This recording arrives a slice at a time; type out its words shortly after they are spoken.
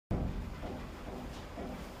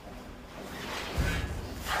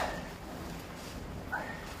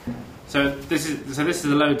So this is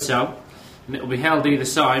the load cell, and it will be held either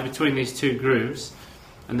side between these two grooves,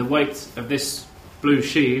 and the weight of this blue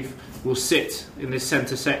sheave will sit in this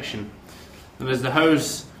centre section. And as the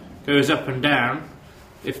hose goes up and down,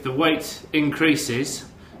 if the weight increases,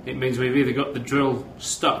 it means we've either got the drill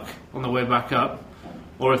stuck on the way back up,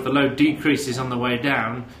 or if the load decreases on the way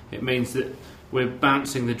down, it means that we're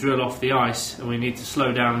bouncing the drill off the ice and we need to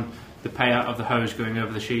slow down the payout of the hose going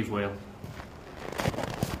over the sheave wheel.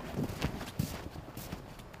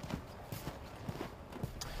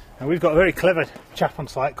 And we've got a very clever chap on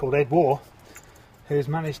site called Ed Waugh, who's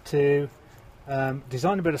managed to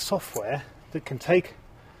design a bit of software that can take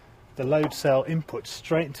the load cell input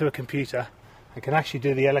straight into a computer and can actually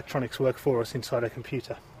do the electronics work for us inside a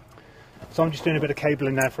computer. So I'm just doing a bit of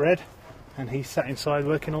cabling now for Ed, and he's sat inside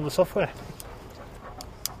working on the software.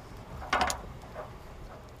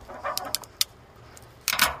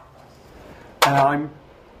 I'm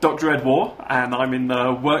Dr. Ed Waugh, and I'm in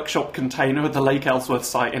the workshop container at the Lake Ellsworth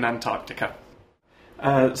site in Antarctica.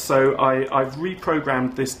 So I've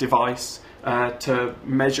reprogrammed this device to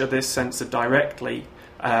measure this sensor directly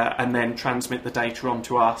and then transmit the data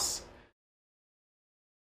onto us.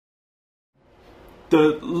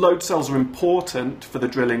 The load cells are important for the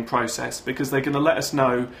drilling process because they're going to let us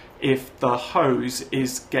know if the hose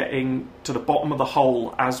is getting to the bottom of the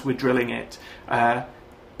hole as we're drilling it.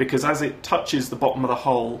 Because as it touches the bottom of the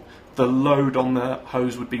hole, the load on the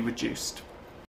hose would be reduced.